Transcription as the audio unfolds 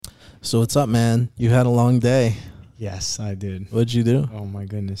So what's up, man? You had a long day. Yes, I did. What'd you do? Oh my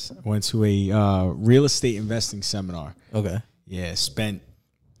goodness. I went to a real estate investing seminar. Okay. Yeah, spent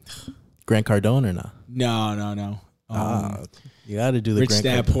Grant Cardone or not? no. You got to do the Rich Grant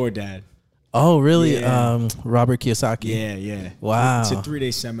Dad, Cardone. Poor Dad. Oh, really? Yeah. Robert Kiyosaki. Yeah. Wow. It's a 3-day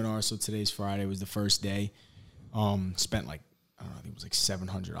seminar, so today's Friday was the first day. Spent like, I don't know, I think it was like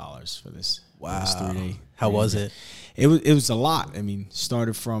 $700 for this. Wow. This 3-day. How was it? It was a lot. I mean,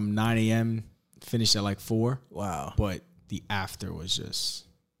 started from 9 a.m., finished at like 4. Wow. But the after was just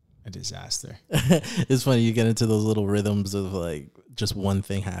a disaster. It's funny. You get into those little rhythms of like just one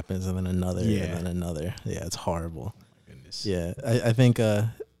thing happens and then another Yeah. and then another. Yeah, it's horrible. Oh my goodness. Yeah. I think,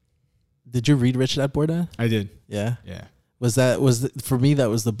 did you read Rich Dad Poor Dad? I did. Yeah. Yeah. For me, that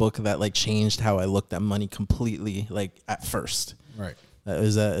was the book that like changed how I looked at money completely, like at first. Right.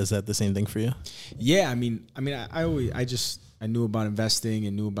 Is that the same thing for you? Yeah, I knew about investing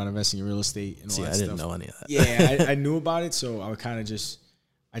and knew about investing in real estate and all See, that I stuff. didn't know any of that. Yeah, I knew about it, so I would kind of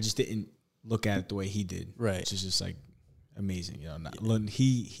I just didn't look at it the way he did. Right. Which is just like amazing, you know.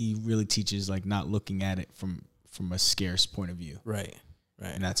 He really teaches like not looking at it from a scarce point of view. Right.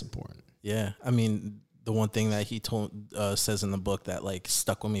 And that's important. Yeah. I mean, the one thing that he says in the book that like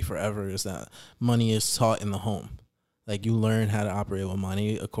stuck with me forever is that money is taught in the home. Like you learn how to operate with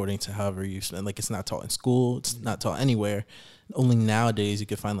money according to however you spend. Like it's not taught in school. It's not taught anywhere. Only nowadays you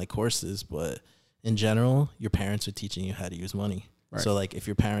can find like courses, but in general, your parents are teaching you how to use money. Right. So like if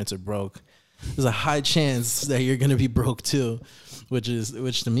your parents are broke, there's a high chance that you're going to be broke too, which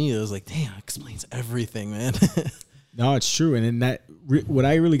to me is like, damn, explains everything, man. No, it's true. And in that, what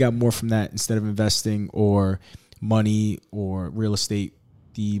I really got more from that, instead of investing or money or real estate,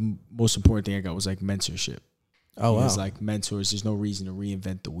 the most important thing I got was like mentorship. Oh, wow. Because like mentors, there's no reason to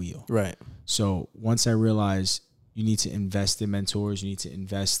reinvent the wheel. Right. So once I realized you need to invest in mentors, you need to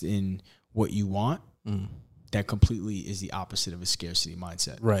invest in what you want, that completely is the opposite of a scarcity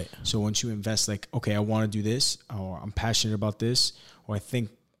mindset. Right. So once you invest like, okay, I want to do this, or I'm passionate about this, or I think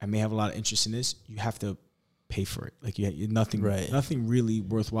I may have a lot of interest in this, you have to pay for it. Like nothing really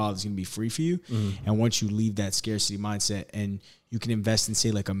worthwhile is going to be free for you. And once you leave that scarcity mindset and you can invest in,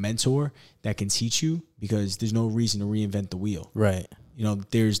 say, like a mentor that can teach you, because there's no reason to reinvent the wheel. Right. You know,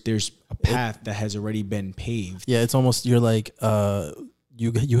 there's a path that has already been paved. Yeah, it's almost you're like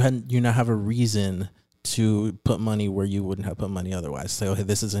you now have a reason to put money where you wouldn't have put money otherwise. Say, okay,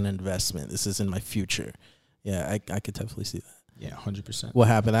 this is an investment. This is in my future. Yeah, I could definitely see that. Yeah, 100%. What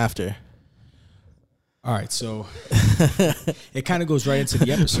happened after? All right, so it kind of goes right into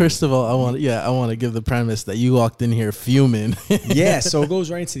the episode. First of all, I want to give the premise that you walked in here fuming. Yeah, so it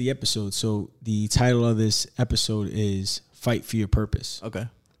goes right into the episode. So the title of this episode is Fight for Your Purpose. Okay.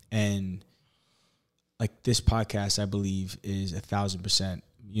 And like this podcast, I believe, is 1,000%,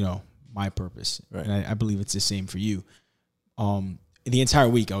 you know, my purpose. Right. And I believe it's the same for you. The entire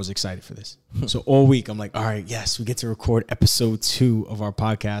week I was excited for this. So all week I'm like, all right, yes, we get to record episode 2 of our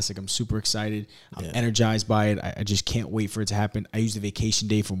podcast. Like I'm super excited. I'm energized by it. I just can't wait for it to happen. I used a vacation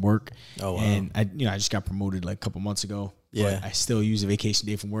day from work. Oh, wow. And I just got promoted like a couple months ago. Yeah. But I still use a vacation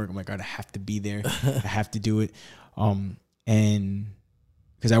day from work. I'm like, all right, I have to be there. I have to do it. And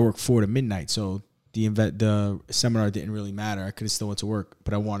because I work 4 to midnight. So the seminar didn't really matter. I could have still went to work,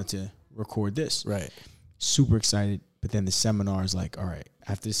 but I wanted to record this. Right. Super excited. But then the seminar is like, all right,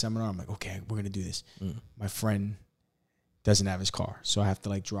 after the seminar, I'm like, okay, we're going to do this. My friend doesn't have his car, so I have to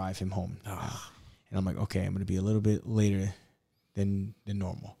like drive him home. And I'm like, okay, I'm going to be a little bit later than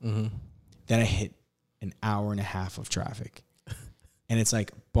normal. Then I hit an hour and a half of traffic. And it's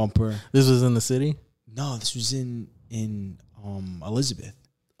like bumper. This was in the city? No, this was in Elizabeth.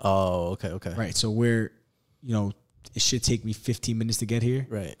 Oh, okay. Right, so we're, you know, it should take me 15 minutes to get here.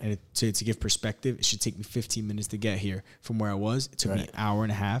 Right. And to give perspective, it should take me 15 minutes to get here from where I was. It took me an hour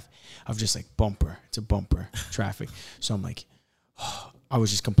and a half of just like bumper to bumper traffic. So I'm like, I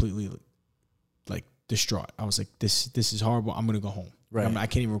was just completely like distraught. I was like, this is horrible. I'm going to go home. Right. I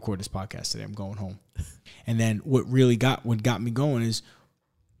can't even record this podcast today. I'm going home. And then what got me going is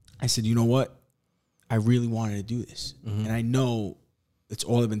I said, you know what? I really wanted to do this. And I know it's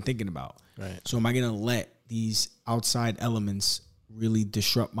all I've been thinking about. Right. So am I going to let these outside elements really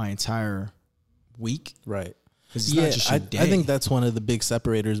disrupt my entire week? Right. Yeah, I think that's one of the big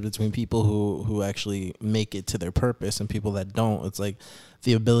separators between people who actually make it to their purpose and people that don't. It's like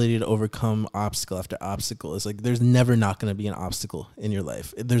the ability to overcome obstacle after obstacle. It's like there's never not going to be an obstacle in your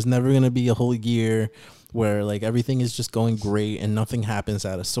life. There's never going to be a whole year where like everything is just going great and nothing happens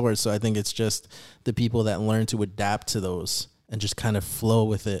out of sorts. So I think it's just the people that learn to adapt to those and just kind of flow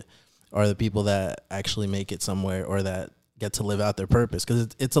with it are the people that actually make it somewhere, or that get to live out their purpose, because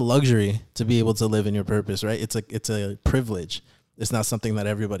it's a luxury to be able to live in your purpose, right? It's a privilege. It's not something that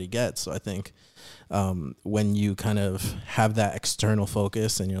everybody gets. So I think when you kind of have that external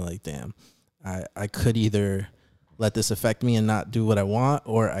focus and you're like, damn, I could either let this affect me and not do what I want,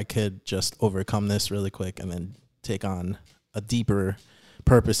 or I could just overcome this really quick and then take on a deeper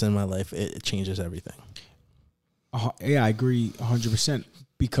purpose in my life. It changes everything. Yeah, I agree 100%,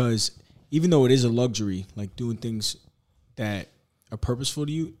 because even though it is a luxury, like doing things that are purposeful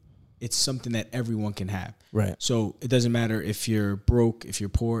to you, it's something that everyone can have. Right. So it doesn't matter if you're broke, if you're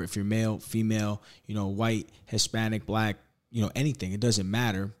poor, if you're male, female, white, Hispanic, black, anything. It doesn't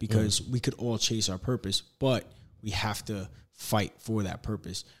matter, because we could all chase our purpose, but we have to fight for that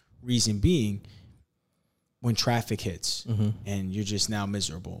purpose. Reason being, when traffic hits and you're just now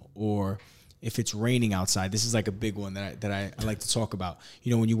miserable, or if it's raining outside, this is like a big one that I like to talk about.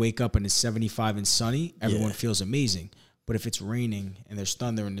 When you wake up and it's 75 and sunny, everyone feels amazing. But if it's raining and there's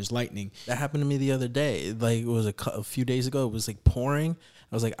thunder and there's lightning. That happened to me the other day. Like, it was a few days ago. It was like pouring.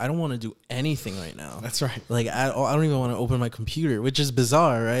 I was like, I don't want to do anything right now. That's right. Like, I don't even want to open my computer, which is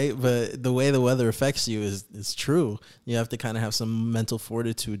bizarre, right? But the way the weather affects you is true. You have to kind of have some mental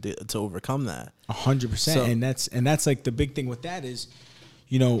fortitude to overcome that. 100%. And that's like the big thing with that is,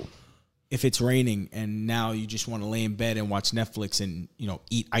 if it's raining and now you just want to lay in bed and watch Netflix and,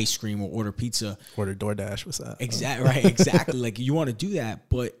 eat ice cream or order pizza. Order DoorDash, what's that? Exactly. Right. Exactly. Like, you want to do that,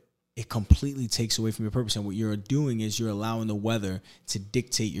 but it completely takes away from your purpose. And what you're doing is you're allowing the weather to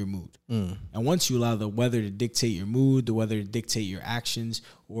dictate your mood. And once you allow the weather to dictate your mood, the weather to dictate your actions,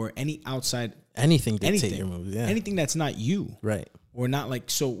 or any outside. Anything dictate your mood, yeah. Anything that's not you. Right. Or not like,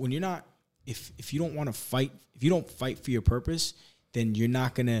 so when you're not, if you don't want to fight, if you don't fight for your purpose, then you're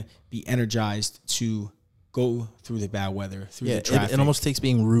not going to be energized to go through the bad weather, through the traffic. It almost takes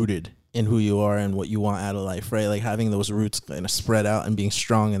being rooted in who you are and what you want out of life, right? Like, having those roots kind of spread out and being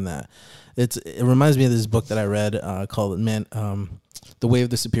strong in that. It reminds me of this book that I read called The Way of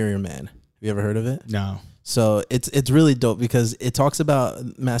the Superior Man. Have you ever heard of it? No. So it's really dope, because it talks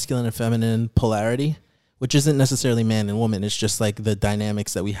about masculine and feminine polarity, which isn't necessarily man and woman. It's just like the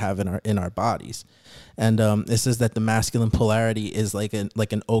dynamics that we have in our bodies. And it says that the masculine polarity is like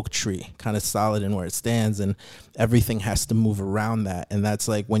an oak tree, kind of solid in where it stands, and everything has to move around that. And that's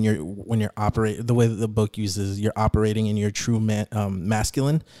like when you're operating, the way that the book uses, you're operating in your true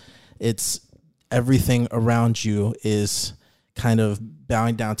masculine. It's everything around you is kind of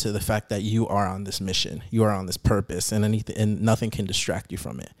bowing down to the fact that you are on this mission, you are on this purpose, and nothing can distract you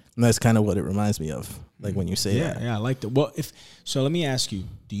from it. And that's kind of what it reminds me of, like when you say that. Yeah, I like that. Well, so let me ask you,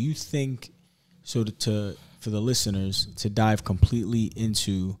 do you think, so for the listeners to dive completely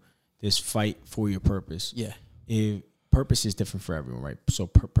into this fight for your purpose? Yeah. If purpose is different for everyone, right? So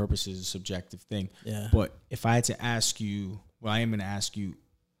purpose is a subjective thing. Yeah. But if I had to ask you, I am going to ask you,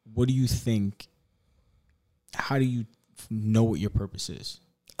 what do you think, how do you know what your purpose is?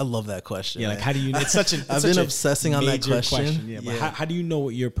 I love that question. Yeah, like, how do you? It's such an. I've been obsessing on that question. Yeah, but how do you know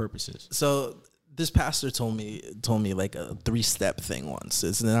what your purpose is? So this pastor told me like a 3-step thing once.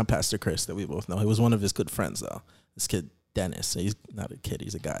 It's not Pastor Chris that we both know. He was one of his good friends though. This kid Dennis. He's not a kid.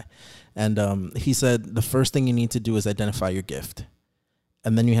 He's a guy. And he said the first thing you need to do is identify your gift,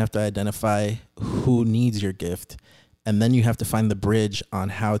 and then you have to identify who needs your gift. And then you have to find the bridge on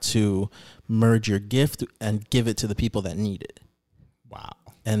how to merge your gift and give it to the people that need it. Wow.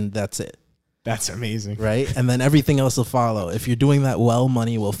 And that's it. That's amazing. Right? And then everything else will follow. If you're doing that well,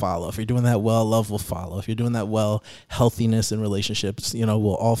 money will follow. If you're doing that well, love will follow. If you're doing that well, healthiness and relationships,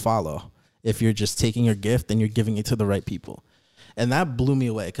 will all follow. If you're just taking your gift and you're giving it to the right people. And that blew me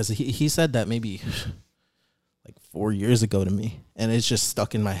away, because he said that maybe like 4 years ago to me. And it's just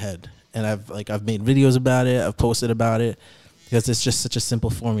stuck in my head. And I've made videos about it. I've posted about it, because it's just such a simple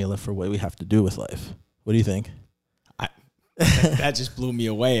formula for what we have to do with life. What do you think? That just blew me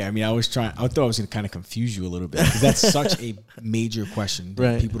away. I mean, I thought I was going to kind of confuse you a little bit, because that's such a major question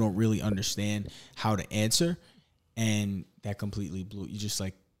that people don't really understand how to answer. And that completely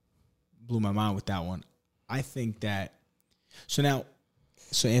blew my mind with that one. I think that, so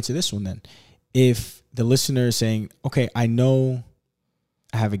answer this one then. If the listener is saying, okay, I know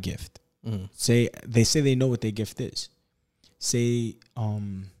I have a gift. Say they know what their gift is.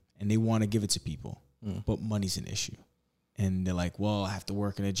 And they want to give it to people, but money's an issue. And they're like, well, I have to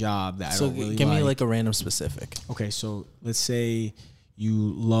work in a job that I don't really like. Give me like a random specific. Okay, so let's say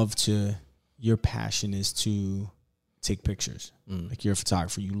your passion is to take pictures. Like, you're a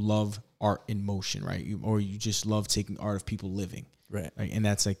photographer. You love art in motion, right? Or you just love taking art of people living. Right. And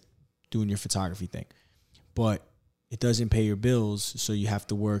that's like doing your photography thing. But it doesn't pay your bills, so you have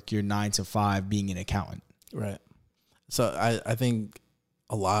to work your 9 to 5 being an accountant. Right. So I think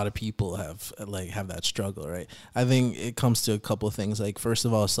a lot of people have that struggle, right? I think it comes to a couple of things. Like, first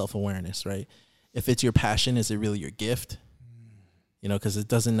of all, self-awareness, right? If it's your passion, is it really your gift? You know, because it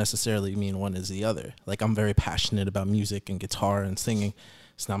doesn't necessarily mean one is the other. Like, I'm very passionate about music and guitar and singing.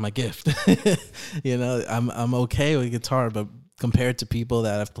 It's not my gift. You know, I'm okay with guitar, but compared to people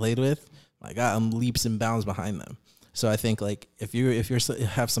that I've played with, like, I'm leaps and bounds behind them. So I think, like, if you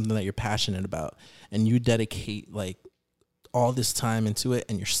have something that you're passionate about and you dedicate like all this time into it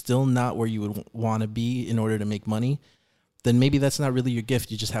and you're still not where you would want to be in order to make money, then maybe that's not really your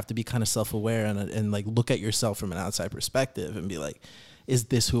gift. You just have to be kind of self-aware and like look at yourself from an outside perspective and be like, is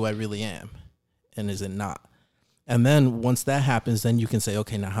this who I really am? And is it not? And then once that happens, then you can say,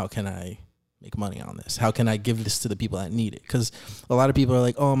 okay, now how can I make money on this? How can I give this to the people that need it? Because a lot of people are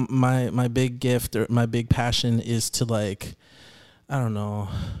like, oh, my big gift or my big passion is to, like, I don't know,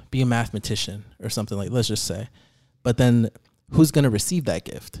 be a mathematician or something, like, let's just say. But then who's going to receive that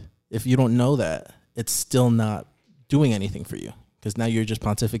gift? If you don't know that, it's still not doing anything for you, because now you're just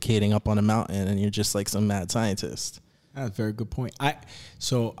pontificating up on a mountain and you're just like some mad scientist. That's a very good point.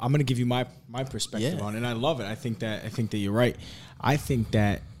 So I'm going to give you my perspective on it, and I love it. I think that you're right. I think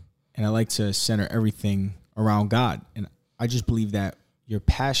that, and I like to center everything around God, and I just believe that your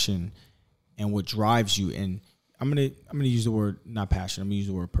passion and what drives you, and I'm gonna use the word, not passion, I'm gonna use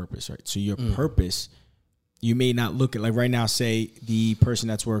the word purpose, right? So your purpose, you may not look at, like right now, say the person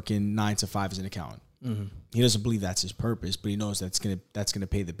that's working 9 to 5 is an accountant. Mm-hmm. He doesn't believe that's his purpose, but he knows that's gonna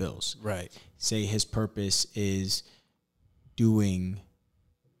pay the bills. Right. Say his purpose is doing,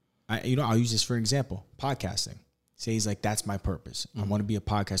 I'll use this for an example, podcasting. Say he's like, that's my purpose. Mm-hmm. I want to be a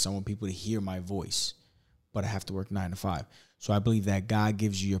podcaster. I want people to hear my voice, but I have to work 9 to 5. So I believe that God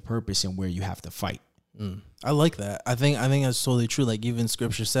gives you your purpose and where you have to fight. I like that. I think that's totally true. Like, even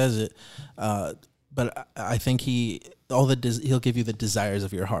Scripture says it. But I think he'll give you the desires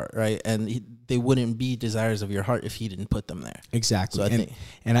of your heart, right? And they wouldn't be desires of your heart if he didn't put them there. Exactly.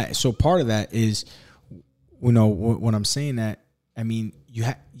 So part of that is, when I'm saying that, I mean, you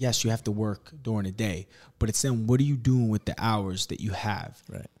have to work during the day, but it's then what are you doing with the hours that you have?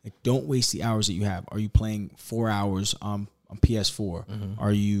 Right. Like, don't waste the hours that you have. Are you playing 4 hours on PS4? Mm-hmm.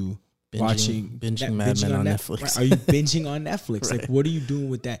 Are you binging Mad Men on Netflix? Right? Are you binging on Netflix? Right. Like, what are you doing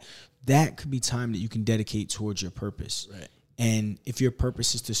with that? That could be time that you can dedicate towards your purpose. Right. And if your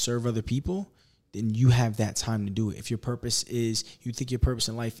purpose is to serve other people, then you have that time to do it. If your purpose is, you think your purpose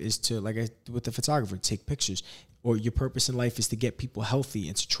in life is to, like with the photographer, take pictures, or your purpose in life is to get people healthy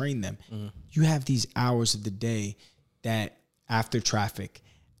and to train them, you have these hours of the day that, after traffic,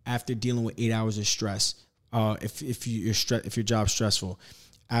 after dealing with 8 hours of stress, if your job's stressful,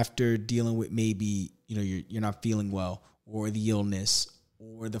 after dealing with maybe you're not feeling well, or the illness,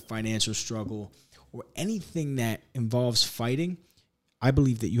 or the financial struggle, or anything that involves fighting, I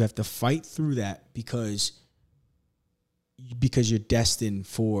believe that you have to fight through that because you're destined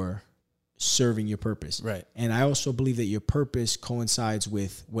for serving your purpose. Right. And I also believe that your purpose coincides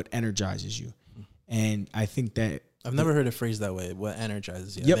with what energizes you. And I think that I've never heard it phrased that way. What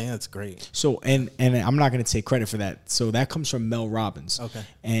energizes you? Yep. I think that's great. So, and I'm not going to take credit for that. So that comes from Mel Robbins. Okay.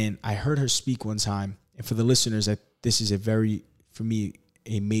 And I heard her speak one time. And for the listeners, this is for me,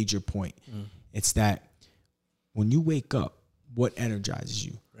 a major point. It's that when you wake up, what energizes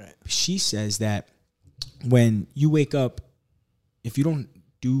you? Right. She says that when you wake up, if you don't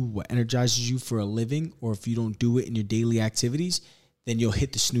do what energizes you for a living, or if you don't do it in your daily activities, then you'll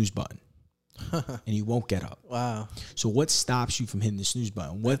hit the snooze button. And you won't get up. Wow. So what stops you from hitting the snooze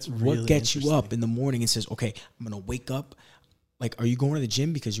button? What really gets you up in the morning and says, okay, I'm going to wake up? Like, are you going to the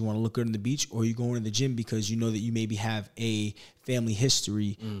gym because you want to look good on the beach, or are you going to the gym because you know that you maybe have a family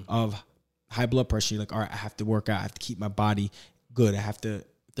history of high blood pressure? You're like, all right, I have to work out. I have to keep my body good. I have to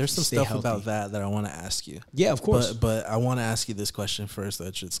There's some stuff healthy about that I want to ask you. Yeah, of course. But I want to ask you this question first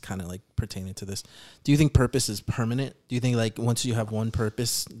that's just kind of like pertaining to this. Do you think purpose is permanent? Do you think, like, once you have one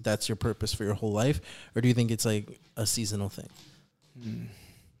purpose, that's your purpose for your whole life? Or do you think it's like a seasonal thing?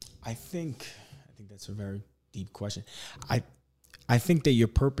 I think that's a very deep question. I think that your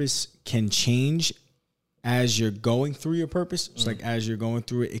purpose can change as you're going through your purpose. It's like, as you're going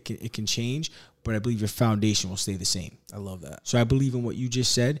through it, it can change, but I believe your foundation will stay the same. I love that. So I believe in what you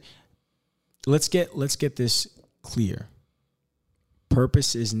just said. Let's get this clear.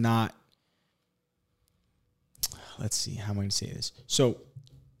 Purpose is not, let's see, how am I going to say this? So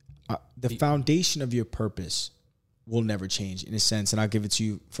the foundation of your purpose will never change, in a sense, and I'll give it to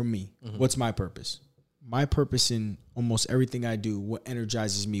you from me. What's my purpose? My purpose in almost everything I do, what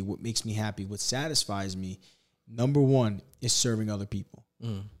energizes me, what makes me happy, what satisfies me, number one is serving other people.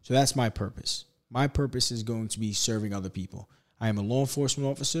 So that's my purpose. my purpose is going to be serving other people. I am a law enforcement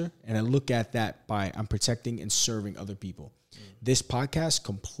officer, and I look at that by I'm protecting and serving other people. This podcast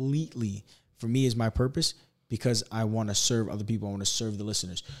completely, for me, is my purpose because I want to serve other people. I want to serve the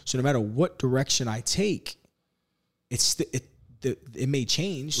listeners. So no matter what direction I take, it may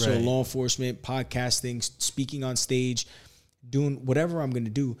change. Right. So law enforcement, podcasting, speaking on stage, doing whatever I'm going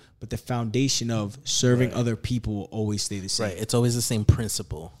to do, but the foundation of serving other people will always stay the same. Right. It's always the same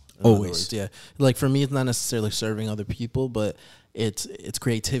principle. Always. Yeah. Like for me, it's not necessarily serving other people, but it's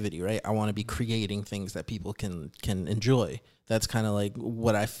creativity, right? I want to be creating things that people can enjoy. That's kind of like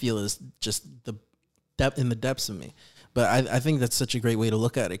what I feel is just the depth in the depths of me. But I think that's such a great way to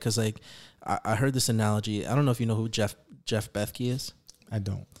look at it. Cause like I heard this analogy. I don't know if you know who Jeff Bethke is. I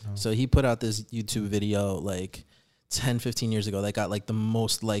don't know. So he put out this YouTube video like 10, 15 years ago that got like the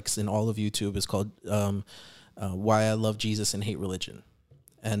most likes in all of YouTube. It's called Why I Love Jesus and Hate Religion.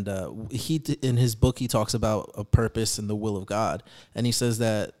 And in his book, he talks about a purpose and the will of God. And he says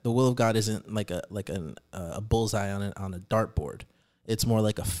that the will of God isn't like a bullseye on a dartboard. It's more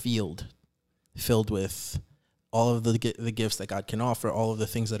like a field filled with all of the gifts that God can offer, all of the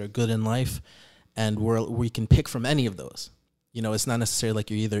things that are good in life. And we can pick from any of those. You know, it's not necessarily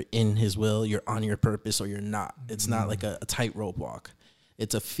like you're either in his will, you're on your purpose, or you're not. It's not like a tightrope walk.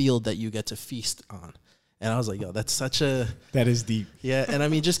 It's a field that you get to feast on. And I was like, yo, that's that is deep. Yeah. And I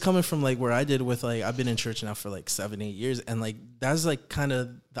mean, just coming from like where I did with like, I've been in church now for like 7-8 years. And like, that's like kind of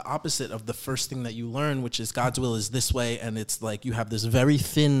the opposite of the first thing that you learn, which is God's will is this way. And it's like, you have this very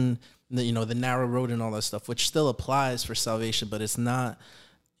thin, you know, the narrow road and all that stuff, which still applies for salvation, but it's not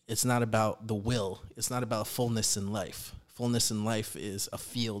about the will. It's not about fullness in life. Fullness in life is a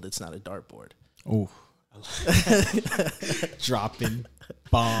field. It's not a dartboard. Oh, dropping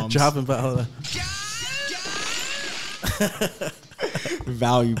bombs.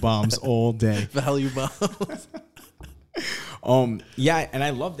 Value bombs all day. Value bombs. Yeah, and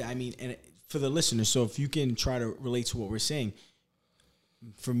I love that. I mean, and for the listeners, so if you can try to relate to what we're saying,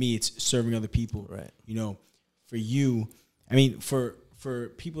 for me, it's serving other people. Right. You know, for you, I mean, for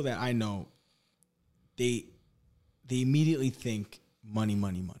people that I know, they immediately think money.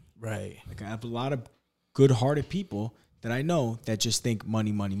 Right. Like I have a lot of good-hearted people that I know that just think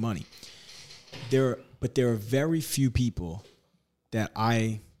money. But there are very few people that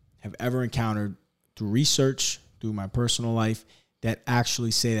I have ever encountered through research, through my personal life, that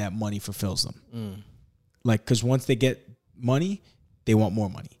actually say that money fulfills them. Like, because once they get money, they want more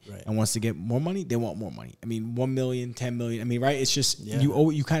money. Right. And once they get more money, they want more money. I mean, 1 million, 10 million. I mean, right? It's just,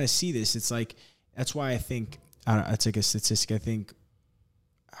 you kind of see this. It's like, that's why I think, it's like a statistic. I think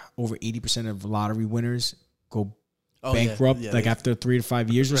over 80% of lottery winners go bankrupt after 3 to 5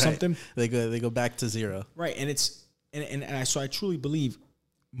 years or something. They go back to zero. Right. And it's so I truly believe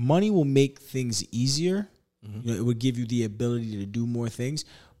money will make things easier. Mm-hmm. You know, it would give you the ability to do more things,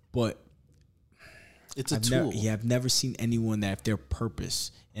 but it's a tool. I've never seen anyone that if their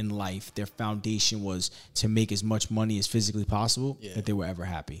purpose in life, their foundation was to make as much money as physically possible, that they were ever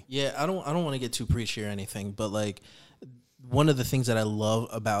happy. Yeah, I don't want to get too preachy or anything, but like one of the things that I love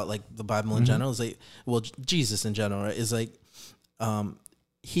about like the Bible in general is like, well, Jesus in general, right, is like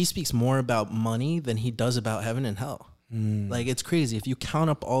he speaks more about money than he does about heaven and hell. Like, it's crazy. If you count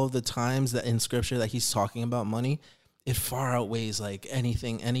up all of the times that in scripture that he's talking about money, it far outweighs like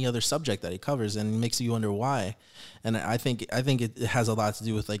any other subject that he covers, and makes you wonder why. And I think it has a lot to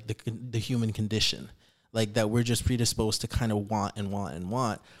do with like the human condition, like that we're just predisposed to kind of want.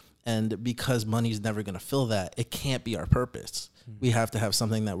 And because money's never going to fill that, it can't be our purpose. We have to have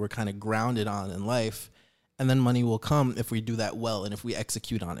something that we're kind of grounded on in life, and then money will come if we do that well and if we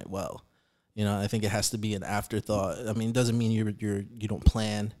execute on it well. You know, I think it has to be an afterthought. I mean, it doesn't mean you don't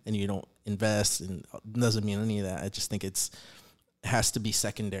plan and you don't invest, and it doesn't mean any of that. I just think it has to be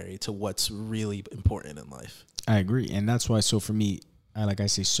secondary to what's really important in life. I agree. And that's why, so for me, like I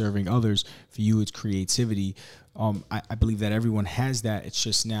say, serving others. For you, it's creativity. I believe that everyone has that. It's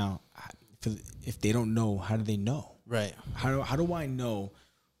just now, if they don't know, how do they know? Right. How do I know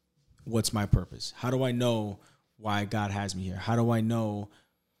what's my purpose? How do I know why God has me here? How do I know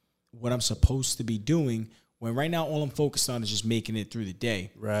what I'm supposed to be doing when right now all I'm focused on is just making it through the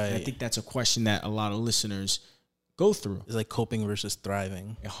day? Right. And I think that's a question that a lot of listeners go through. It's like coping versus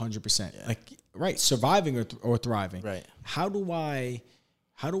thriving. 100%. Yeah. Like, right, surviving or thriving. Right. How do I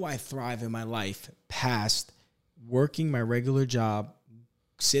thrive in my life past working my regular job,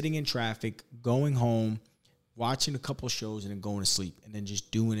 sitting in traffic, going home, watching a couple shows, and then going to sleep, and then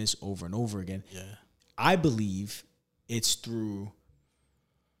just doing this over and over again? Yeah. I believe it's through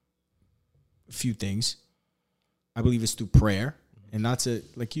a few things. I believe it's through prayer. And not to,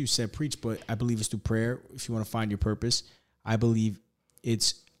 like you said, preach, but I believe it's through prayer. If you want to find your purpose, I believe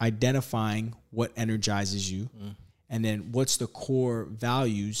it's identifying what energizes you, and then what's the core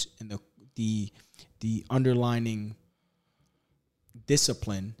values and the underlining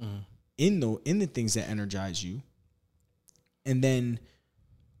discipline in the things that energize you. And then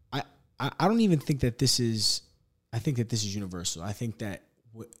I don't even think that this is, I think that this is universal. I think that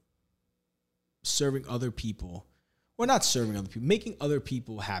serving other people, or not serving other people, making other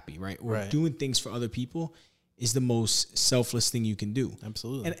people happy, right? Or doing things for other people is the most selfless thing you can do.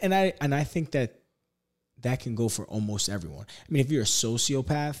 Absolutely. And I think that can go for almost everyone. I mean, if you're a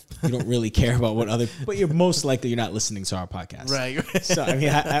sociopath, you don't really care about what but you're most likely you're not listening to our podcast. Right. So, I mean,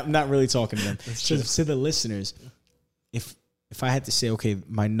 I'm not really talking to them. So to the listeners, if I had to say, okay,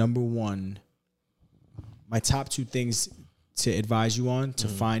 my top two things to advise you on to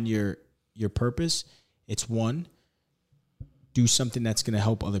find your purpose, it's 1, do something that's going to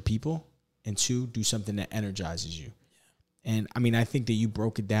help other people, and 2, do something that energizes you. And I mean, I think that you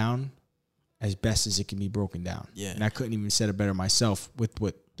broke it down as best as it can be broken down. Yeah. And I couldn't even said it better myself with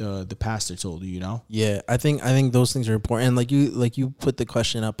what the pastor told you, you know? Yeah. I think those things are important. And like you put the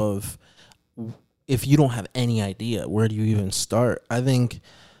question up of, if you don't have any idea, where do you even start? I think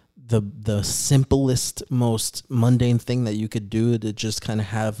the simplest, most mundane thing that you could do to just kind of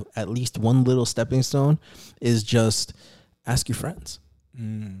have at least one little stepping stone is just ask your friends.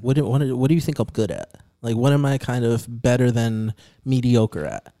 What do you think I'm good at? Like, what am I kind of better than mediocre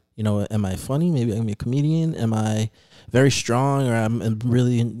at? You know, am I funny? Maybe I'm a comedian. Am I very strong, or I'm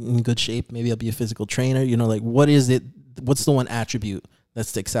really in good shape? Maybe I'll be a physical trainer. You know, like, what is it? What's the one attribute that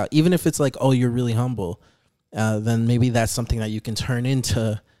sticks out? Even if it's like, oh, you're really humble, then maybe that's something that you can turn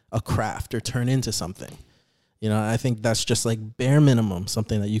into a craft or turn into something. You know, I think that's just like bare minimum,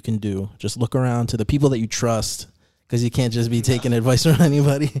 something that you can do. Just look around to the people that you trust, because you can't just be taking advice from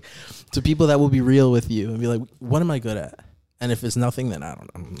anybody, to people that will be real with you and be like, what am I good at? And if it's nothing, then I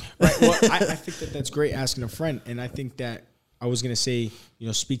don't know. Right. Well, I think that that's great, asking a friend. And I think that I was going to say, you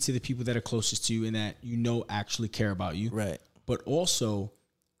know, speak to the people that are closest to you and that you know actually care about you. Right. But also,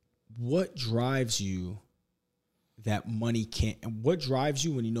 what drives you that money can't, and what drives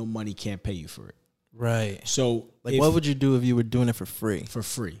you when you know money can't pay you for it? Right. So, like, what would you do if you were doing it for free? For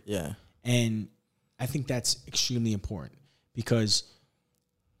free. Yeah. And I think that's extremely important, because,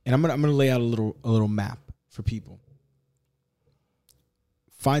 and I'm gonna lay out a little map for people.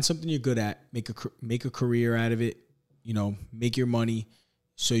 Find something you're good at, make a career out of it, you know, make your money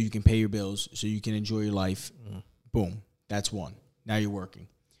so you can pay your bills, so you can enjoy your life. Boom. That's one. Now you're working.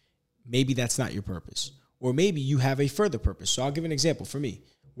 Maybe that's not your purpose. Or maybe you have a further purpose. So I'll give an example. For me,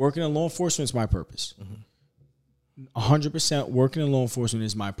 working in law enforcement is my purpose. 100% working in law enforcement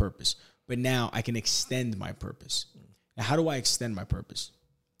is my purpose. But now I can extend my purpose. Now, how do I extend my purpose?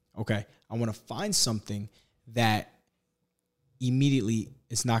 Okay, I want to find something that immediately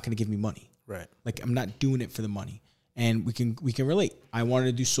it's not going to give me money. Right. Like, I'm not doing it for the money. And we can relate. I wanted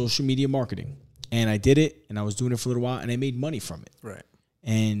to do social media marketing, and I did it, and I was doing it for a little while, and I made money from it. Right.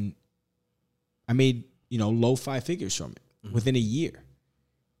 And I made, you know, low 5 figures from it within a year.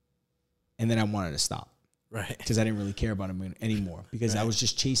 And then I wanted to stop. Right. Because I didn't really care about it anymore, because I was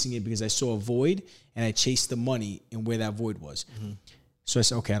just chasing it because I saw a void, and I chased the money and where that void was. So I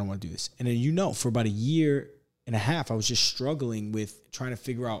said, okay, I don't want to do this. And then, you know, for about a year and a half, I was just struggling with trying to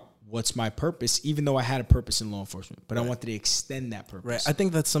figure out what's my purpose, even though I had a purpose in law enforcement, but I wanted to extend that purpose. Right. I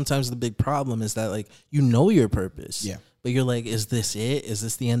think that's sometimes the big problem, is that, like, you know your purpose. Yeah. But you're like, is this it? Is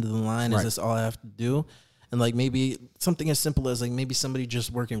this the end of the line? Is this all I have to do? And, like, maybe something as simple as, like, maybe somebody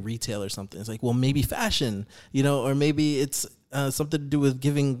just working retail or something. It's like, well, maybe fashion, you know, or maybe it's something to do with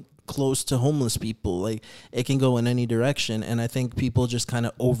giving clothes to homeless people. Like, it can go in any direction. And I think people just kind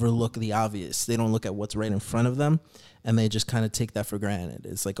of overlook the obvious. They don't look at what's right in front of them, and they just kind of take that for granted.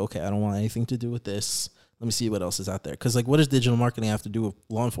 It's like, okay, I don't want anything to do with this. Let me see what else is out there. Because, like, what does digital marketing have to do with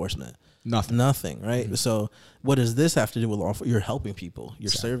law enforcement? Nothing, right? So what does this have to do with law enforcement? You're helping people. You're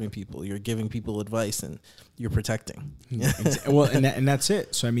serving people. You're giving people advice, and you're protecting. Well, and that's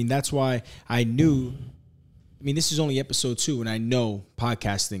it. So, I mean, that's why I knew, I mean, this is only episode 2, and I know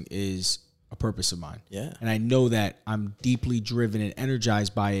podcasting is a purpose of mine. Yeah. And I know that I'm deeply driven and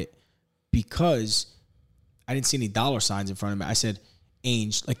energized by it, because I didn't see any dollar signs in front of me. I said,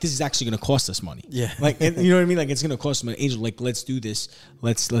 Angel, like, this is actually going to cost us money. Yeah. Like, you know what I mean? Like, it's going to cost money. Angel, like, let's do this.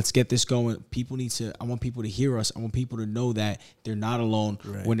 Let's get this going. People need to, I want people to hear us. I want people to know that they're not alone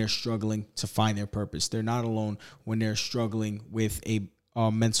when they're struggling to find their purpose. They're not alone when they're struggling with a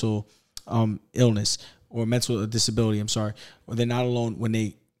mental illness or mental disability. Or they're not alone when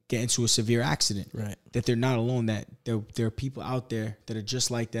they get into a severe accident. Right. That they're not alone, that there are people out there that are just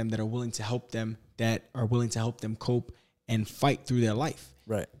like them, that are willing to help them, that are willing to help them cope and fight through their life.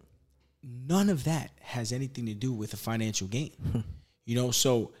 Right. None of that has anything to do with a financial gain. You know,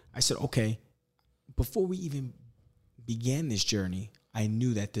 so I said, okay, before we even began this journey, I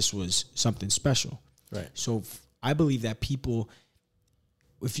knew that this was something special. Right. So I believe that people,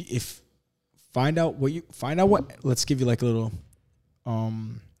 if find out what, let's give you like a little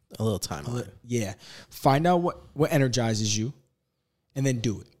timeline. Yeah. Find out what energizes you and then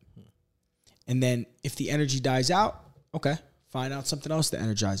do it. And then if the energy dies out, okay, find out something else that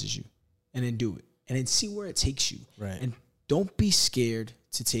energizes you and then do it. And then see where it takes you. Right. And don't be scared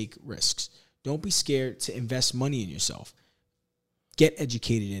to take risks. Don't be scared to invest money in yourself. Get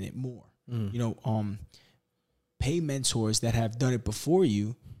educated in it more. You know, pay mentors that have done it before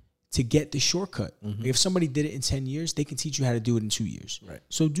you to get the shortcut. Like if somebody did it in 10 years, they can teach you how to do it in 2 years. Right.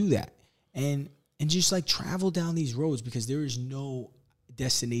 So do that. And just like travel down these roads, because there is no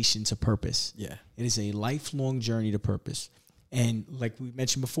destination to purpose. Yeah. It is a lifelong journey to purpose. And like we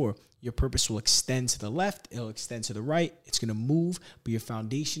mentioned before, your purpose will extend to the left, it'll extend to the right, it's going to move, but your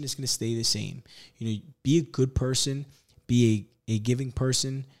foundation is going to stay the same. You know, be a good person, be a giving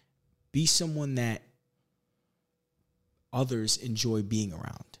person, be someone that others enjoy being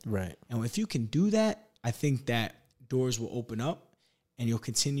around. Right. And if you can do that, I think that doors will open up and you'll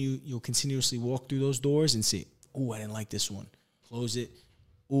continuously walk through those doors and say, oh, I didn't like this one. Close it.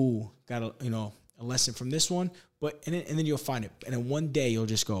 Oh, got a lesson from this one. And then you'll find it. And then one day you'll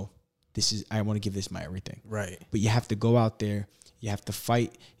just go, I want to give this my everything. Right. But you have to go out there. You have to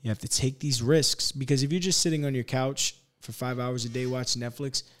fight. You have to take these risks, because if you're just sitting on your couch for 5 hours a day watching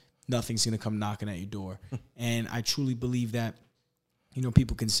Netflix, nothing's going to come knocking at your door. And I truly believe that, you know,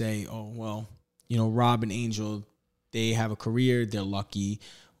 people can say, oh, well, you know, Rob and Angel, they have a career, they're lucky,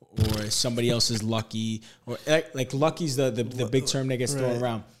 or somebody else is lucky, or like lucky's the big term that gets thrown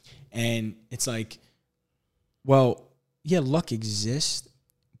around. And it's like, well, yeah, luck exists,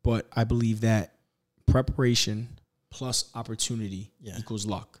 but I believe that preparation plus opportunity equals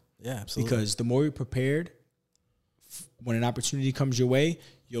luck. Yeah, absolutely. Because the more you're prepared, when an opportunity comes your way,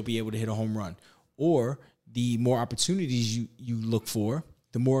 you'll be able to hit a home run. Or the more opportunities you look for,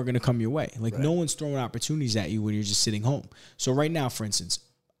 the more are going to come your way. Like no one's throwing opportunities at you when you're just sitting home. So right now, for instance,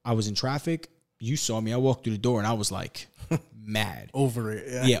 I was in traffic. You saw me. I walked through the door and I was like mad. Over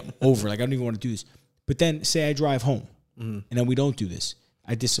it. Yeah, over. Like I don't even want to do this. But then say I drive home and then we don't do this.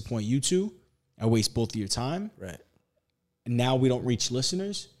 I disappoint you two. I waste both of your time. Right. And now we don't reach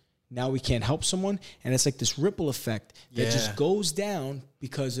listeners. Now we can't help someone. And it's like this ripple effect that just goes down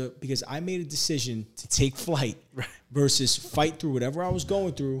because I made a decision to take flight versus fight through whatever I was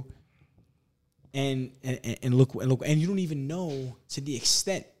going through and look, and you don't even know to the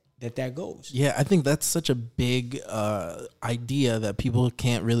extent that goes. Yeah, I think that's such a big idea that people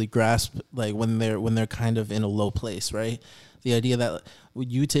can't really grasp, like when they're kind of in a low place, right? The idea that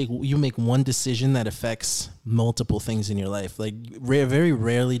you make one decision that affects multiple things in your life. Like very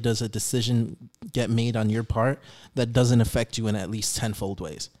rarely does a decision get made on your part that doesn't affect you in at least tenfold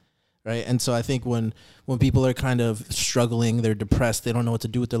ways, right? And so I think when people are kind of struggling, they're depressed, they don't know what to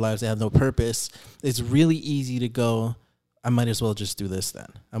do with their lives, they have no purpose, it's really easy to go, I might as well just do this then.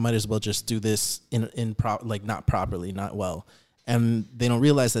 I might as well just do this not properly, not well. And they don't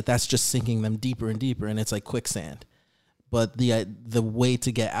realize that that's just sinking them deeper and deeper, and it's like quicksand. But the way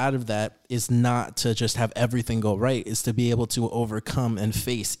to get out of that is not to just have everything go right, is to be able to overcome and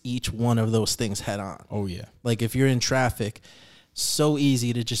face each one of those things head on. Oh, yeah. Like if you're in traffic, so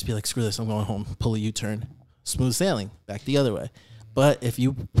easy to just be like, screw this, I'm going home, pull a U-turn, smooth sailing, back the other way. But if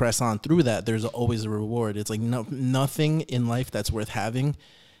you press on through that, there's always a reward. It's like nothing in life that's worth having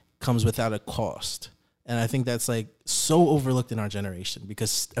comes without a cost. And I think that's like so overlooked in our generation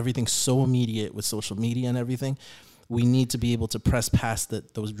because everything's so immediate with social media and everything. We need to be able to press past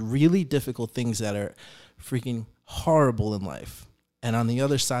those really difficult things that are freaking horrible in life. And on the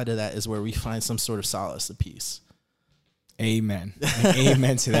other side of that is where we find some sort of solace and peace. Amen.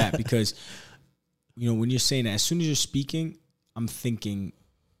 Amen to that. Because, you know, when you're saying that, as soon as you're speaking, I'm thinking,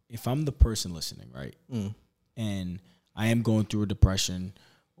 if I'm the person listening, right, and I am going through a depression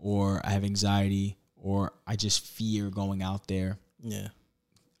or I have anxiety or I just fear going out there,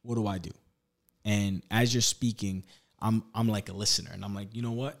 what do I do? And as you're speaking, I'm like a listener, and I'm like, you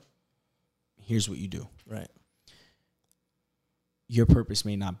know what? Here's what you do. Right. Your purpose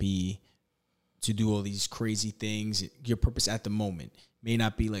may not be to do all these crazy things. Your purpose at the moment may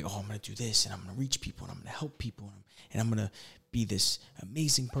not be like, oh, I'm going to do this, and I'm going to reach people, and I'm going to help people, and I'm going to be this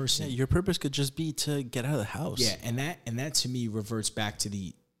amazing person. Yeah, your purpose could just be to get out of the house. Yeah, and that to me reverts back to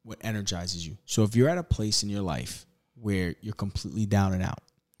the what energizes you. So if you're at a place in your life where you're completely down and out,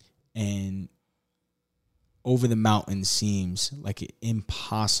 and over the mountain seems like an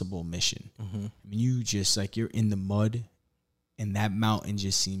impossible mission. Mm-hmm. I mean, you just like, you're in the mud and that mountain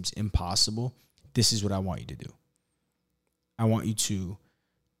just seems impossible. This is what I want you to do. I want you to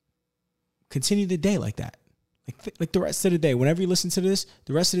continue the day like that. Like the rest of the day, whenever you listen to this,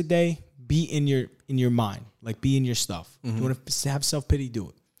 the rest of the day, be in your mind, like be in your stuff. Mm-hmm. You want to have self-pity, do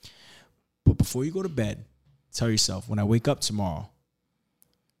it. But before you go to bed, tell yourself, when I wake up tomorrow,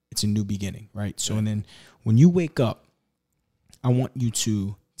 it's a new beginning, right? So, and then when you wake up, I want you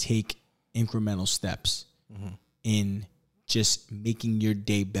to take incremental steps in just making your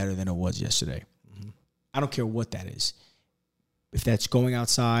day better than it was yesterday. Mm-hmm. I don't care what that is. If that's going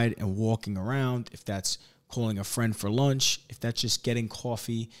outside and walking around, if that's calling a friend for lunch, if that's just getting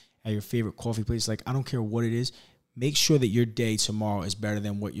coffee at your favorite coffee place, like, I don't care what it is. Make sure that your day tomorrow is better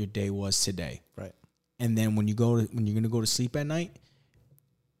than what your day was today. Right. And then when you're going to go to sleep at night,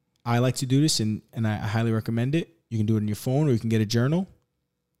 I like to do this, and I highly recommend it. You can do it in your phone, or you can get a journal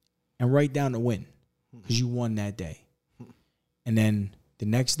and write down the win, because you won that day. And then the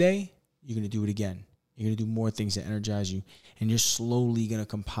next day, you're going to do it again. You're going to do more things that energize you, and you're slowly going to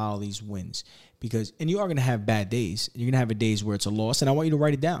compile these wins. And you are going to have bad days. You're going to have days where it's a loss, and I want you to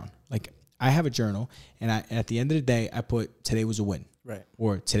write it down. Like, I have a journal, and at the end of the day, I put today was a win, right,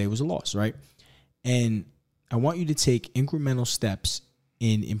 or today was a loss, right? And I want you to take incremental steps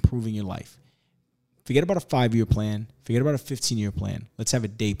in improving your life. Forget about a 5-year plan. Forget about a 15-year plan. Let's have a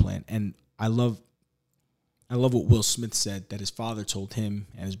day plan. And I love what Will Smith said, that his father told him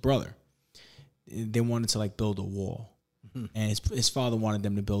and his brother. They wanted to like build a wall. Mm-hmm. And his father wanted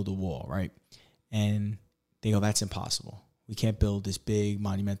them to build a wall, right? And they go, that's impossible. We can't build this big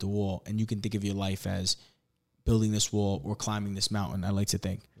monumental wall. And you can think of your life as building this wall or climbing this mountain, I like to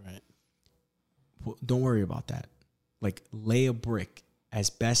think. Right. Well, don't worry about that. Like, lay a brick as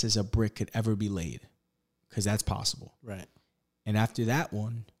best as a brick could ever be laid, because that's possible. Right. And after that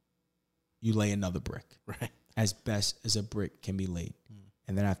one, you lay another brick. Right. As best as a brick can be laid.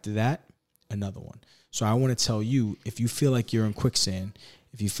 And then after that, another one. So I want to tell you, if you feel like you're in quicksand,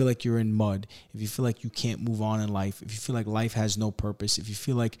 if you feel like you're in mud, if you feel like you can't move on in life, if you feel like life has no purpose, if you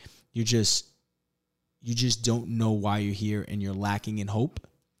feel like you just don't know why you're here and you're lacking in hope,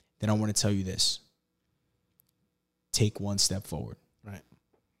 then I want to tell you this. Take one step forward. Right.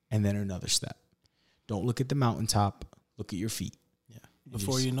 And then another step. Don't look at the mountaintop. Look at your feet. Yeah.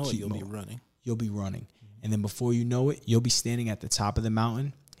 Before you know it, you'll be running. You'll be running. Mm-hmm. And then before you know it, you'll be standing at the top of the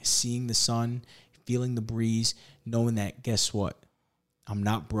mountain, seeing the sun, feeling the breeze, knowing that, guess what? I'm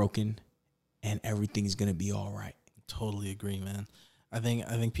not broken, and everything's going to be all right. Totally agree, man. I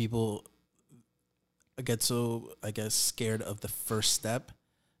think people get so, I guess, scared of the first step,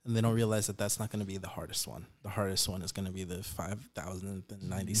 and they don't realize that that's not going to be the hardest one. The hardest one is going to be the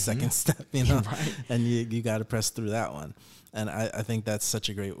 5,092nd step, you know, right. And you got to press through that one. And I think that's such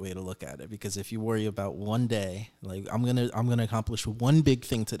a great way to look at it, because if you worry about one day, like I'm gonna accomplish one big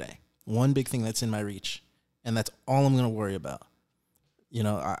thing today, one big thing that's in my reach, and that's all I'm gonna worry about. You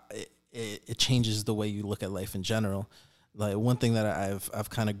know, it changes the way you look at life in general. Like, one thing that I've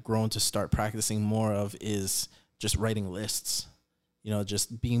kind of grown to start practicing more of is just writing lists. You know,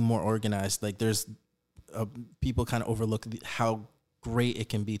 just being more organized. Like, there's people kind of overlook how great it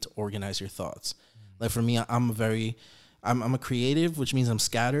can be to organize your thoughts. Like, for me, I'm a creative, which means I'm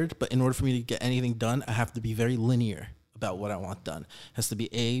scattered. But in order for me to get anything done, I have to be very linear about what I want done. It has to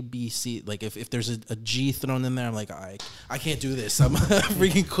be A, B, C. Like, if there's a G thrown in there, I'm like, I can't do this. I'm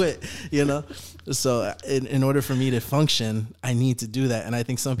freaking quit, you know? So in order for me to function, I need to do that. And I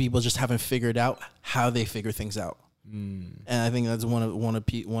think some people just haven't figured out how they figure things out. And I think that's one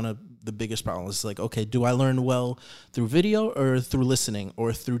of the biggest problems. It's like, okay, do I learn well through video or through listening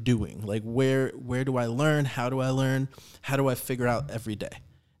or through doing? Like, where do I learn? How do I learn? How do I figure out every day?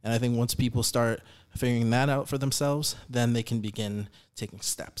 And I think once people start figuring that out for themselves, then they can begin taking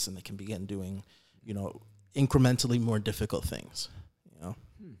steps, and they can begin doing, you know, incrementally more difficult things. You know.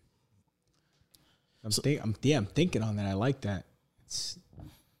 I'm thinking on that. I like that.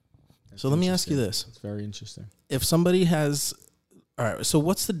 So let me ask you this. It's very interesting. If somebody has, all right, so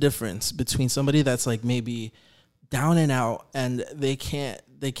what's the difference between somebody that's like maybe down and out and they can't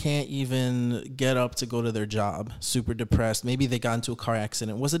even get up to go to their job, super depressed, maybe they got into a car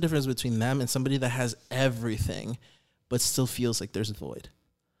accident. What's the difference between them and somebody that has everything but still feels like there's a void?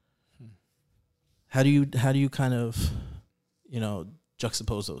 How do you kind of, you know,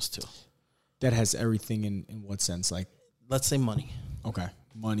 juxtapose those two? That has everything in what sense? Like, let's say money. Okay.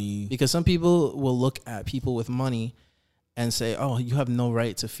 Money. Because some people will look at people with money and say, oh, you have no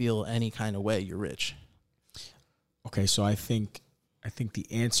right to feel any kind of way. You're rich. Okay, so I think the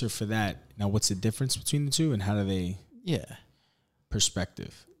answer for that, now what's the difference between the two and how do they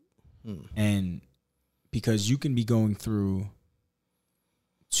perspective? And because you can be going through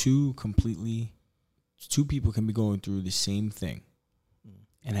two people can be going through the same thing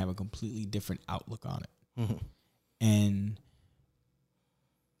and have a completely different outlook on it. And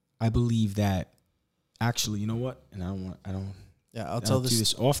I believe that actually, you know what? And I'll do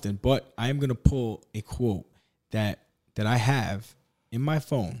this often, but I am going to pull a quote that I have in my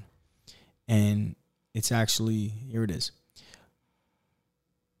phone, and it's actually, here it is.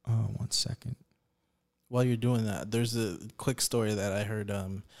 1 second. While you're doing that, there's a quick story that I heard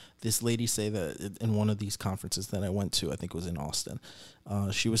this lady say that in one of these conferences that I went to, I think it was in Austin.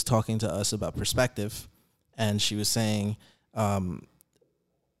 She was talking to us about perspective, and she was saying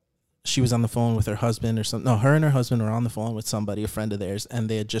she was on the phone with her husband or something. No, her and her husband were on the phone with somebody, a friend of theirs, and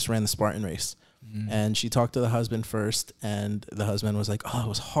they had just ran the Spartan race. And she talked to the husband first, and the husband was like, oh, it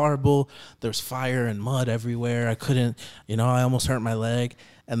was horrible. There was fire and mud everywhere. I couldn't, I almost hurt my leg.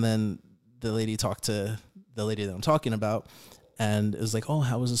 And then the lady talked to the lady that I'm talking about, and it was like, oh,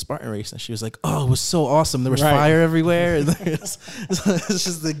 how was the Spartan race? And she was like, oh, it was so awesome. There was fire everywhere. It's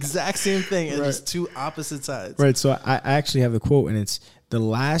just the exact same thing. And just two opposite sides. Right. So I actually have the quote, and it's the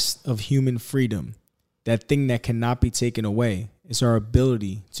last of human freedom. That thing that cannot be taken away is our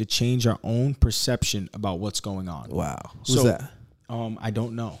ability to change our own perception about what's going on. Wow. Who's that? I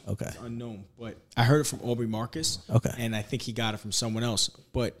don't know. Okay. It's unknown. But I heard it from Aubrey Marcus. Okay. And I think he got it from someone else.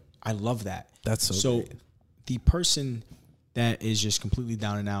 But I love that. That's so great. The person that is just completely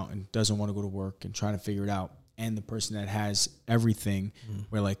down and out and doesn't want to go to work and trying to figure it out, and the person that has everything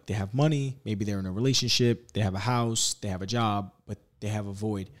where like they have money, maybe they're in a relationship, they have a house, they have a job, but they have a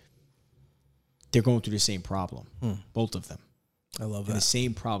void. They're going through the same problem, both of them. I love that. And the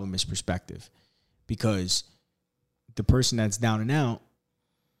same problem is perspective, because the person that's down and out,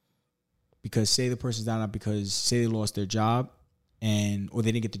 because say the person's down and out because say they lost their job or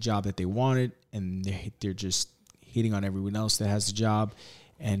they didn't get the job that they wanted, and they're just hitting on everyone else that has the job,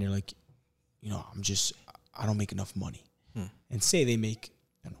 and they're like, I don't make enough money. And say they make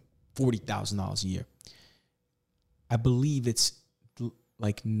 $40,000 a year. I believe it's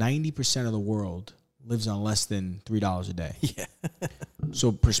like 90% of the world lives on less than $3 a day. Yeah.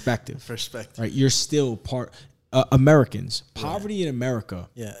 So perspective. Right. You're still Americans. Poverty in America.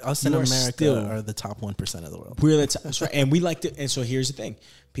 Yeah. Us in America are the top 1% of the world. We're the top. That's right. And we like to. And so here's the thing: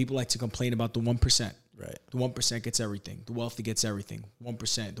 people like to complain about the 1%. Right. The 1% gets everything. The wealthy gets everything.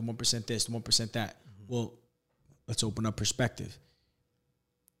 1%. The 1% this. The 1% that. Well, let's open up perspective.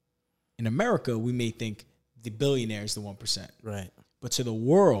 In America, we may think the billionaire is the 1%. Right. But to the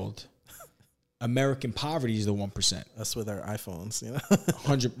world, American poverty is the 1%. Us with our iPhones,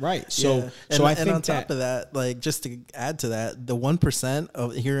 100, right? So, so I think on top of that, like just to add to that, the 1%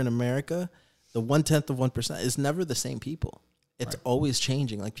 of here in America, the 1/10 of 1% is never the same people. It's always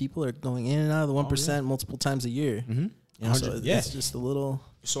changing. Like people are going in and out of the 1% multiple times a year. So it's just a little.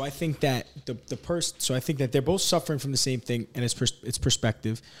 So I think that So I think that they're both suffering from the same thing, and it's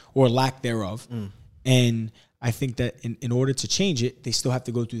perspective or lack thereof, and I think that in order to change it, they still have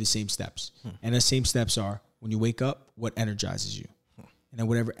to go through the same steps. And the same steps are, when you wake up, what energizes you? And then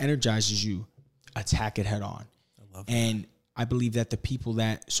whatever energizes you, attack it head on. I love that. And I believe that the people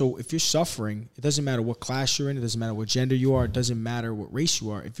so if you're suffering, it doesn't matter what class you're in, it doesn't matter what gender you are, it doesn't matter what race you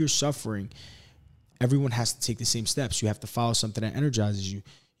are. If you're suffering, everyone has to take the same steps. You have to follow something that energizes you.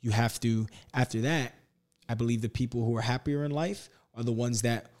 You have to, after that, I believe the people who are happier in life are the ones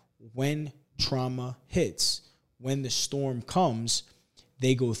that when trauma hits, when the storm comes,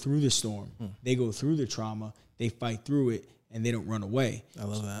 they go through the storm. They go through the trauma. They fight through it, and they don't run away. I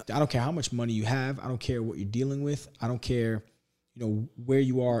love that. I don't care how much money you have. I don't care what you're dealing with. I don't care, where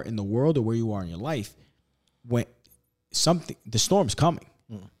you are in the world or where you are in your life. When the storm's coming,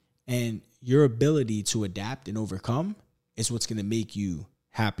 and your ability to adapt and overcome is what's going to make you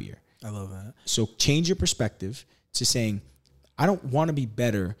happier. I love that. So change your perspective to saying, I don't want to be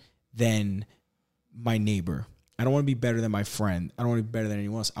better than my neighbor. I don't want to be better than my friend. I don't want to be better than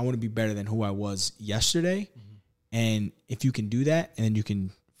anyone else. I want to be better than who I was yesterday. And if you can do that, and then you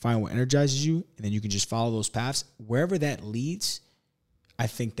can find what energizes you, and then you can just follow those paths, wherever that leads, I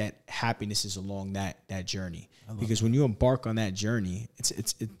think that happiness is along that journey. Because when you embark on that journey,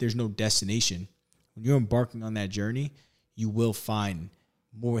 there's no destination. When you're embarking on that journey, you will find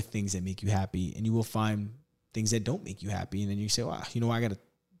more things that make you happy, and you will find things that don't make you happy. And then you say, wow, I got to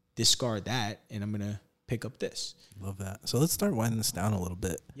discard that, and I'm going to pick up this. Love that. So let's start winding this down a little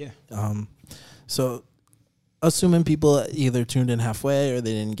bit. Yeah. So assuming people either tuned in halfway or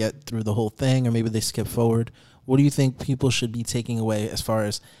they didn't get through the whole thing, or maybe they skipped forward, what do you think people should be taking away as far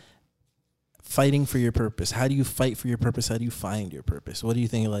as fighting for your purpose? How do you fight for your purpose? How do you find your purpose? What do you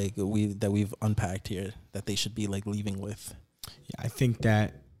think we've unpacked here that they should be like leaving with? Yeah, I think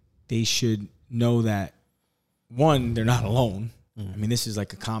that they should know that, one, they're not alone. I mean, this is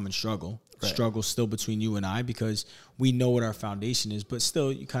like a common struggle. Right. Struggle still between you and I, because we know what our foundation is, but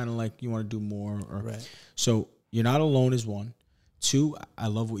still you kind of like, you want to do more. Right. So you're not alone is one. Two, I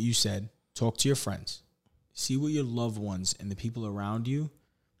love what you said. Talk to your friends. See what your loved ones and the people around you,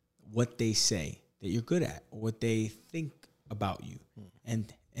 what they say that you're good at, or what they think about you.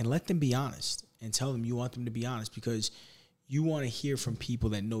 And let them be honest, and tell them you want them to be honest, because you want to hear from people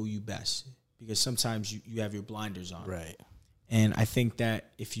that know you best, because sometimes you have your blinders on. Right. And I think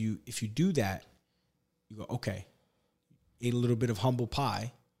that if you do that, you go, okay, ate a little bit of humble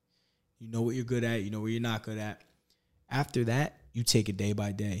pie. You know what you're good at. You know what you're not good at. After that, you take it day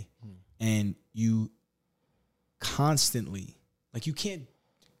by day. And you constantly, like, you can't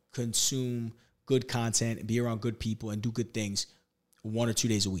consume good content and be around good people and do good things 1 or 2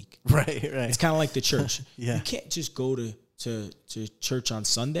 days a week. Right. It's kind of like the church. Yeah. You can't just go to church on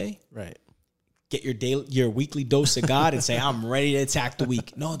Sunday. Right. Get your weekly dose of God and say, I'm ready to attack the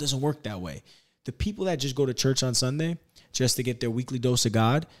week. No, it doesn't work that way. The people that just go to church on Sunday just to get their weekly dose of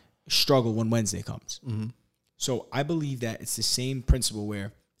God struggle when Wednesday comes. So I believe that it's the same principle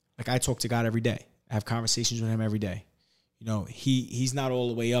where, like, I talk to God every day. I have conversations with him every day. You know, he's not all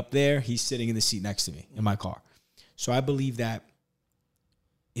the way up there. He's sitting in the seat next to me in my car. So I believe that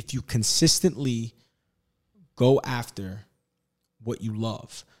if you consistently go after what you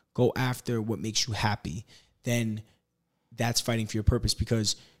love, go after what makes you happy, then that's fighting for your purpose,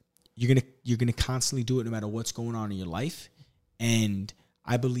 because you're gonna constantly do it no matter what's going on in your life. And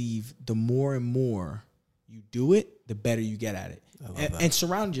I believe the more and more you do it, the better you get at it. And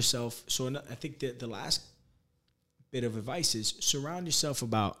surround yourself. So I think that the last bit of advice is surround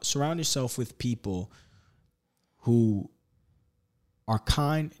yourself with people who are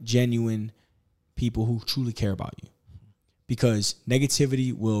kind, genuine people who truly care about you. Because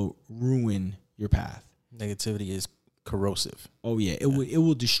negativity will ruin your path. Negativity is corrosive. Oh yeah, it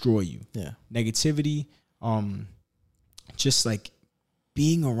will destroy you. Yeah. Negativity, just like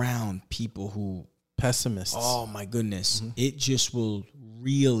being around people who pessimists. Oh my goodness, it just will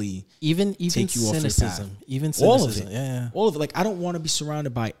really even take you cynicism. Off your path. Even cynicism. All of it. Yeah. All of it. Like, I don't want to be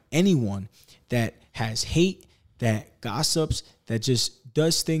surrounded by anyone that has hate, that gossips, that just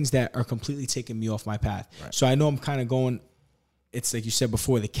does things that are completely taking me off my path. Right. So I know I'm kind of going. It's like you said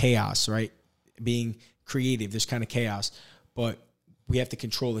before, the chaos, right? Being creative, there's kind of chaos, but we have to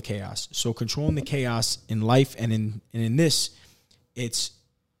control the chaos. So controlling the chaos in life and in this, it's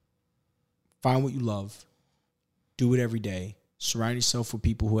find what you love, do it every day, surround yourself with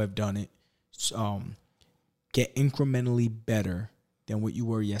people who have done it, get incrementally better than what you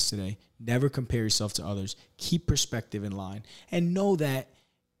were yesterday. Never compare yourself to others. Keep perspective in line, and know that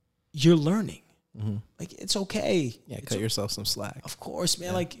you're learning. Like, it's okay. Yeah, cut yourself some slack. Of course,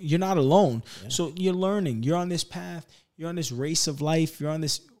 man. Yeah. Like, you're not alone. Yeah. So you're learning. You're on this path. You're on this race of life. You're on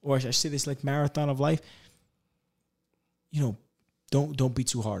this, or I should say this, like, marathon of life. You know, don't be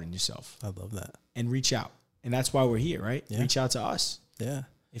too hard on yourself. I love that. And reach out. And that's why we're here, right? Yeah. Reach out to us. Yeah.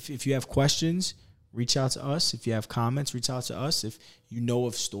 If you have questions, reach out to us. If you have comments, reach out to us. If you know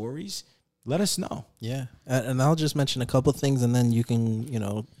of stories, let us know. Yeah. And I'll just mention a couple things, and then you can,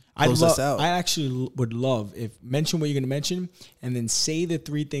 close us out. I actually would love if mention what you're going to mention, and then say the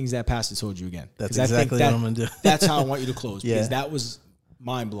 3 things that Pastor told you again. That's exactly what I'm going to do. That's how I want you to close, because that was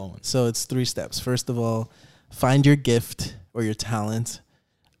mind blowing. So it's 3 steps. First of all, find your gift or your talent.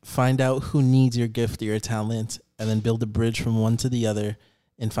 Find out who needs your gift or your talent, and then build a bridge from one to the other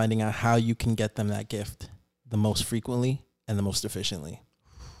in finding out how you can get them that gift the most frequently and the most efficiently.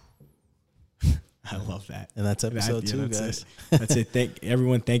 I love that. And that's episode 2, guys. That's it. Thank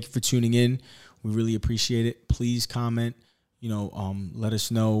you for tuning in. We really appreciate it. Please comment, let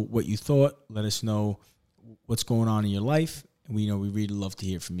us know what you thought. Let us know what's going on in your life. And we really love to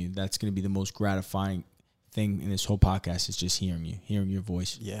hear from you. That's going to be the most gratifying thing in this whole podcast, is just hearing your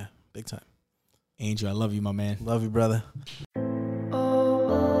voice. Yeah, big time. Angel, I love you, my man. Love you, brother.